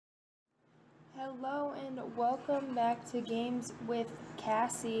Hello and welcome back to Games with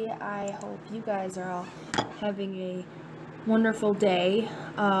Cassie. I hope you guys are all having a wonderful day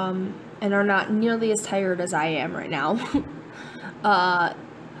and are not nearly as tired as I am right now.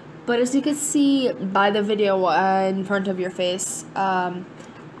 But as you can see by the video in front of your face,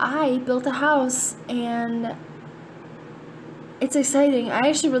 I built a house and it's exciting. I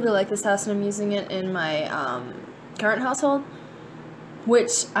actually really like this house and I'm using it in my current household.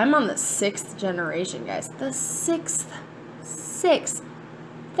 Which, I'm on the 6th generation, guys. The sixth.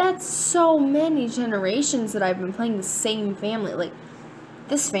 That's so many generations that I've been playing the same family. Like,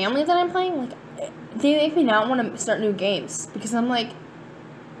 this family that I'm playing, like, they make me not want to start new games. Because I'm like,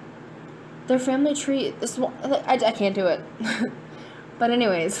 their family tree, I can't do it. But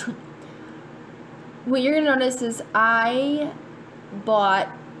anyways, what you're going to notice is I bought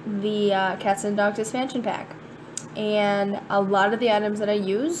the Cats and Dogs expansion pack. And a lot of the items that I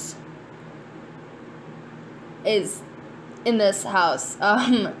use is in this house.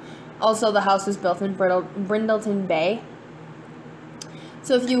 Also, the house was built in Brindleton Bay.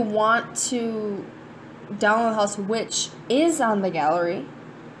 So if you want to download the house, which is on the gallery,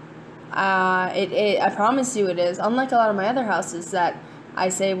 I promise you it is. Unlike a lot of my other houses that I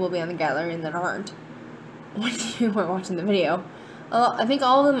say will be on the gallery and that aren't when you are watching the video. I think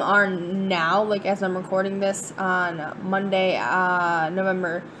all of them are now, like as I'm recording this on Monday,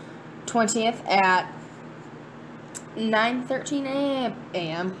 November 20th at 9:13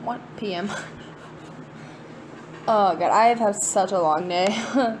 a.m. What p.m.? Oh god, I've had such a long day.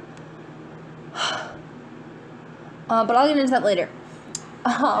 But I'll get into that later.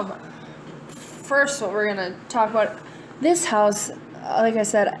 First, what we're gonna talk about, this house, like I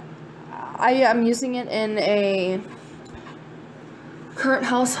said, I'm using it in a current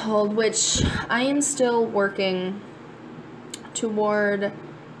household, which I am still working toward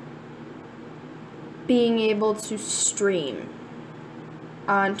being able to stream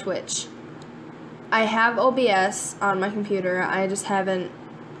on Twitch. I have OBS on my computer, I just haven't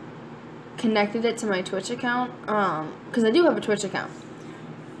connected it to my Twitch account, because I do have a Twitch account.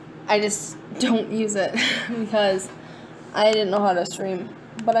 I just don't use it because I didn't know how to stream,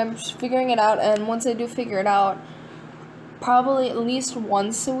 but I'm figuring it out, and once I do figure it out, probably at least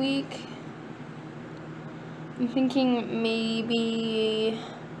once a week. I'm thinking maybe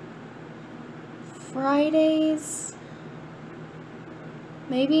Fridays,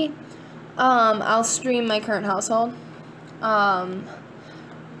 maybe. I'll stream my current household. But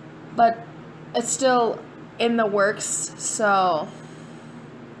it's still in the works, so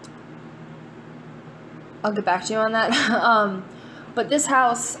I'll get back to you on that. But this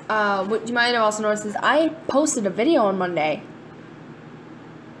house, what you might have also noticed is I posted a video on Monday.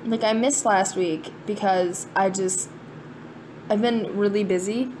 Like, I missed last week because I've been really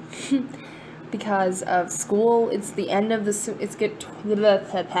busy because of school. It's the end of the, it's getting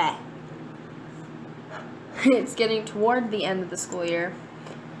toward the end of the school year.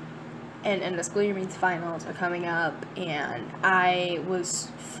 And end of school year means finals are coming up, and I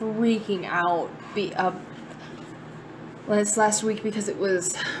was freaking out last week because it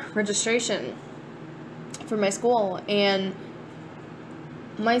was registration for my school, and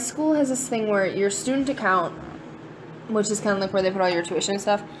my school has this thing where your student account, which is kind of like where they put all your tuition and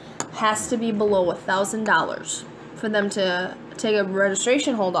stuff, has to be below $1,000 for them to take a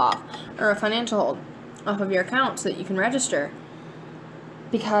registration hold off, or a financial hold off of your account so that you can register,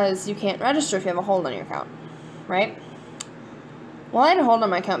 because you can't register if you have a hold on your account, right? Well, I had a hold on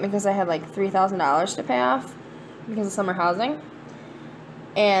my account because I had like $3,000 to pay off because of summer housing,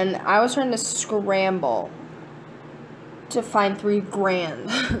 and I was trying to scramble to find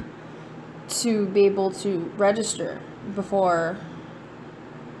 $3,000 to be able to register before,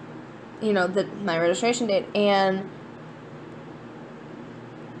 you know, my registration date, and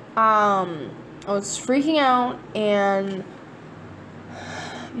I was freaking out and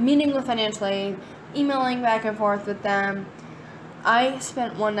meeting with financial aid, emailing back and forth with them. I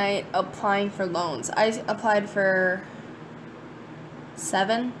spent one night applying for loans. I applied for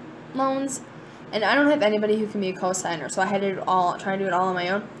 7 loans, and I don't have anybody who can be a co-signer, so I had to try to do it all on my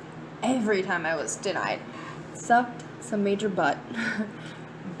own. Every time I was denied. Sucked some major butt.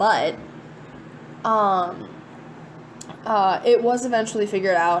 But it was eventually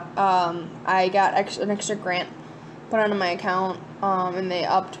figured out. I got an extra grant put onto my account, and they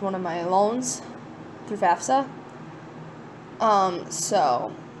upped one of my loans through FAFSA.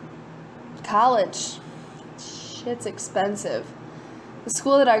 So, college, shit's expensive. The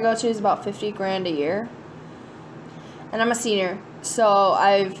school that I go to is about $50,000 a year, and I'm a senior, so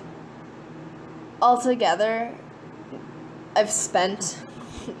I've spent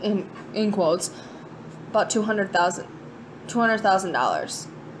in quotes, about $200,000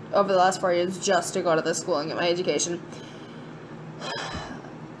 over the last 4 years just to go to this school and get my education.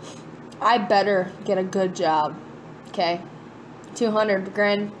 I better get a good job, okay? 200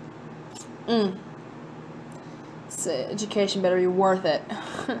 grand. So education better be worth it.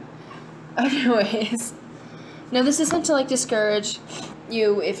 Anyways, now this isn't to like discourage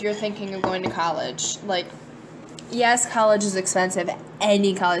you if you're thinking of going to college. Like, yes, college is expensive.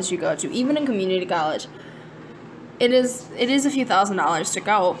 Any college you go to, even in community college, it is a few $1,000s to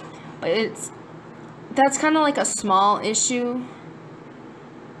go. But that's kind of like a small issue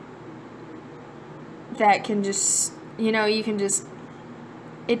that can just, you know, you can just,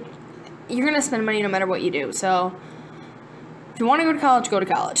 you're going to spend money no matter what you do. So if you want to go to college, go to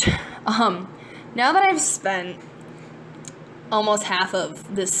college. Now that I've spent almost half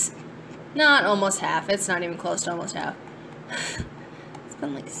of this, not almost half, it's not even close to almost half. It's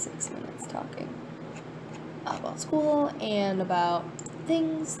been like 6 minutes talking about school and about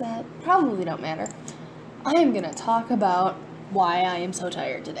things that probably don't matter. I am going to talk about why I am so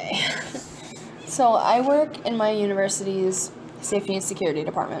tired today. So I work in my university's safety and security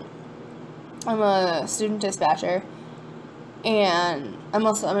department. I'm a student dispatcher, and I'm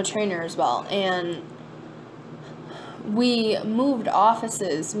a trainer as well. And we moved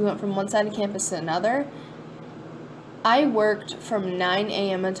offices. We went from one side of campus to another. I worked from 9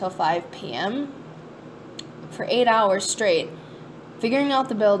 a.m. until 5 p.m. for 8 hours straight, figuring out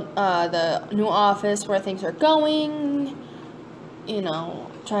the new office, where things are going, you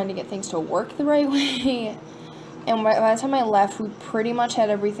know, trying to get things to work the right way. And by the time I left, we pretty much had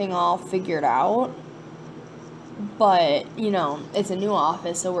everything all figured out. But, you know, it's a new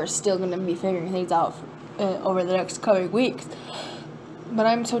office, so we're still going to be figuring things out over the next coming weeks. But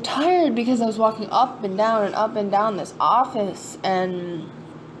I'm so tired because I was walking up and down this office and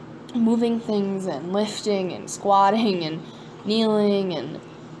moving things and lifting and squatting and kneeling, and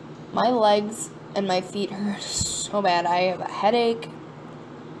my legs and my feet hurt so bad. I have a headache.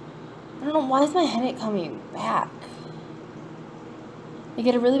 I don't know, why is my headache coming back? I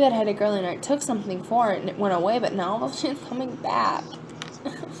get a really bad headache earlier, and I took something for it and it went away, but now it's coming back.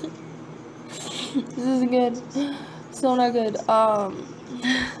 This isn't good. So not good.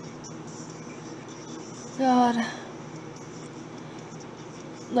 God.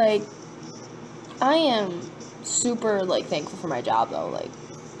 Like, I am super, like, thankful for my job, though. Like,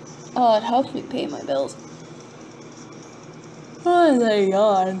 it helps me pay my bills. Oh, thank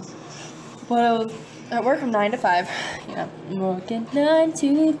God. But I was at work from 9 to 5. You know, I'm working 9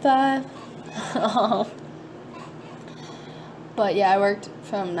 to 5. But yeah, I worked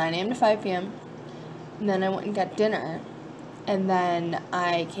from 9 a.m. to 5 p.m. And then I went and got dinner. And then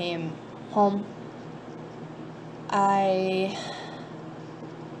I came home. I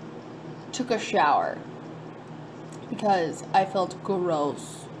took a shower because I felt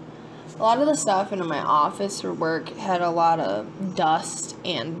gross. A lot of the stuff in my office or work had a lot of dust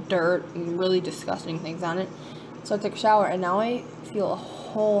and dirt and really disgusting things on it. So I took a shower, and now I feel a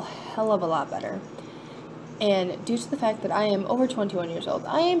whole hell of a lot better. And due to the fact that I am over 21 years old,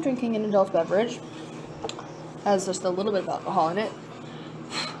 I am drinking an adult beverage. It has just a little bit of alcohol in it.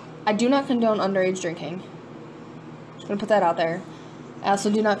 I do not condone underage drinking. Just gonna put that out there. I also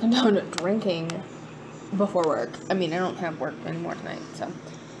do not condone drinking before work. I mean, I don't have work anymore tonight, so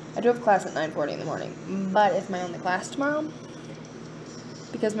I do have class at 9:40 in the morning, but it's my only class tomorrow,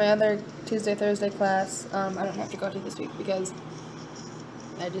 because my other Tuesday, Thursday class, I don't have to go to this week, because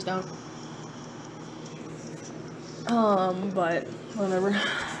I just don't. But whatever.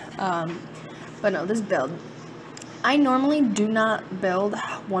 But no, this build. I normally do not build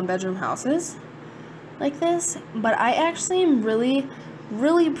one-bedroom houses like this, but I actually am really,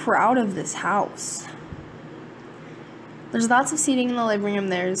 really proud of this house. There's lots of seating in the living room.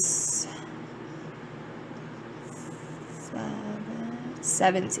 There's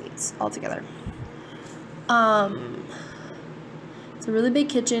 7 seats altogether. It's a really big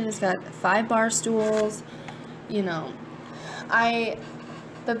kitchen. It's got 5 bar stools. You know,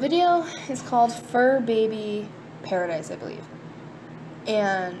 the video is called Fur Baby Paradise, I believe.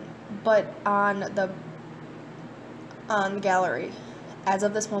 But on the gallery, as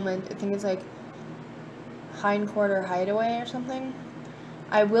of this moment, I think it's like Hindquarter Hideaway or something.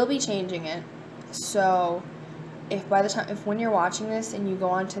 I will be changing it, so if when you're watching this and you go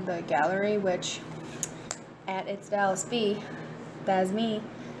onto the gallery, which at ItsDallasB, that's me,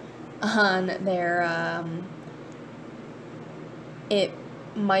 on their it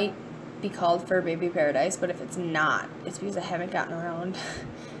might be called Fur Baby Paradise, but if it's not, it's because I haven't gotten around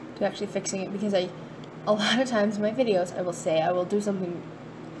to actually fixing it, because a lot of times in my videos I will say I will do something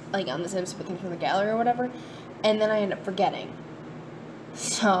like, on The Sims, put things from the gallery or whatever, and then I end up forgetting.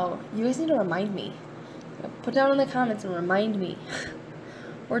 So, you guys need to remind me. Put down in the comments and remind me.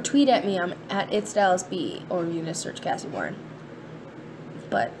 Or tweet at me. I'm at ItsDallasB, or you can just search Cassie-Warren.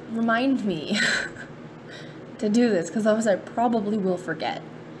 But remind me to do this, because otherwise I probably will forget.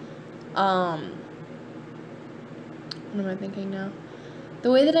 What am I thinking now?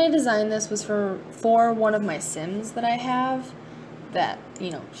 The way that I designed this was for one of my Sims that I have, that,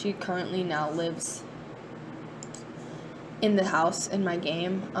 you know, she currently now lives in the house in my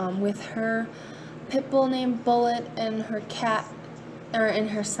game, with her pit bull named Bullet and her cat,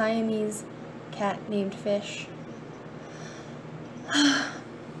 and her Siamese cat named Fish.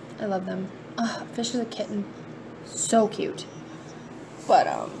 I love them. Fish is a kitten. So cute. But,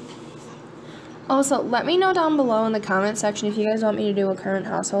 also, let me know down below in the comment section if you guys want me to do a current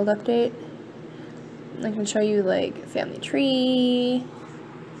household update. I can show you, like, family tree,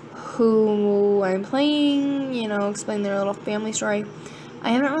 who I'm playing, you know, explain their little family story. I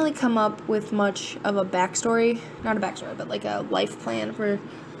haven't really come up with much of a backstory, not a backstory, but like a life plan for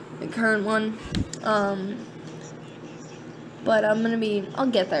the current one. But I'll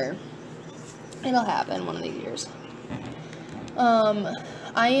get there. It'll happen one of these years. I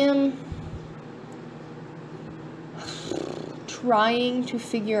am trying to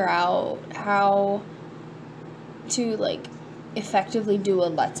figure out how to, like, effectively do a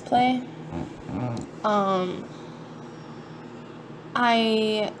Let's Play.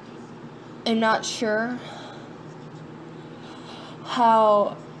 I am not sure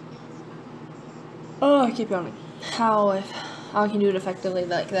how, I keep going, how I can do it effectively,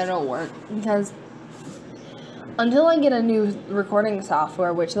 like, that'll work, because until I get a new recording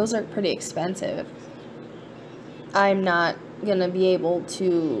software, which those are pretty expensive, I'm not gonna be able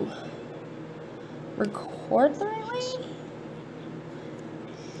to record the right way.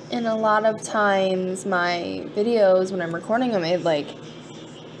 And a lot of times my videos, when I'm recording them,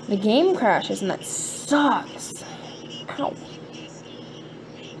 the game crashes, and that sucks. Ow.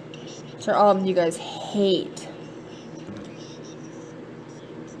 Sure, all of you guys hate.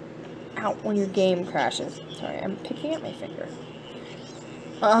 Ow, when your game crashes. Sorry, I'm picking at my finger.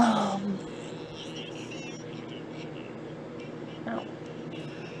 Ow.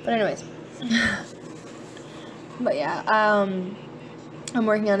 But anyways. But yeah, I'm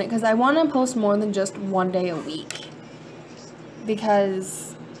working on it because I want to post more than just one day a week,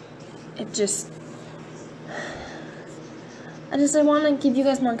 because I want to give you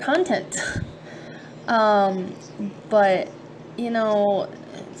guys more content. But, you know,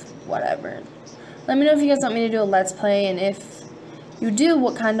 it's whatever. Let me know if you guys want me to do a Let's Play, and if you do,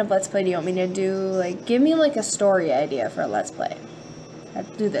 what kind of Let's Play do you want me to do? Like, give me, like, a story idea for a Let's Play. I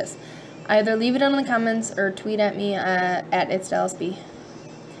have to do this. Either leave it down in the comments or tweet at me at ItsDallasB.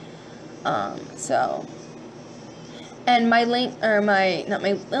 And my link, or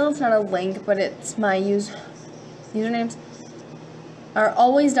well, it's not a link, but it's my usernames are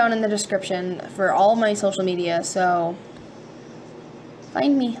always down in the description for all my social media, so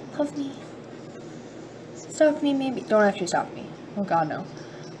find me, love me, stalk me maybe, don't actually stalk me, oh god no.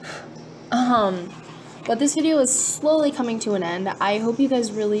 But this video is slowly coming to an end. I hope you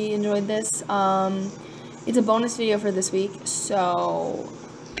guys really enjoyed this. It's a bonus video for this week, so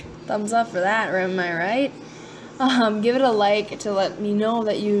thumbs up for that, am I right? Give it a like to let me know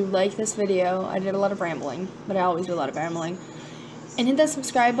that you like this video. I did a lot of rambling, but I always do a lot of rambling. And hit that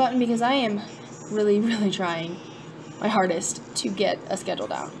subscribe button, because I am really, really trying my hardest to get a schedule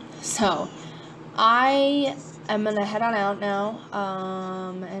down. So, I am going to head on out now,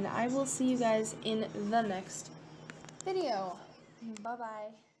 and I will see you guys in the next video.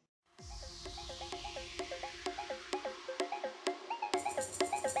 Bye-bye.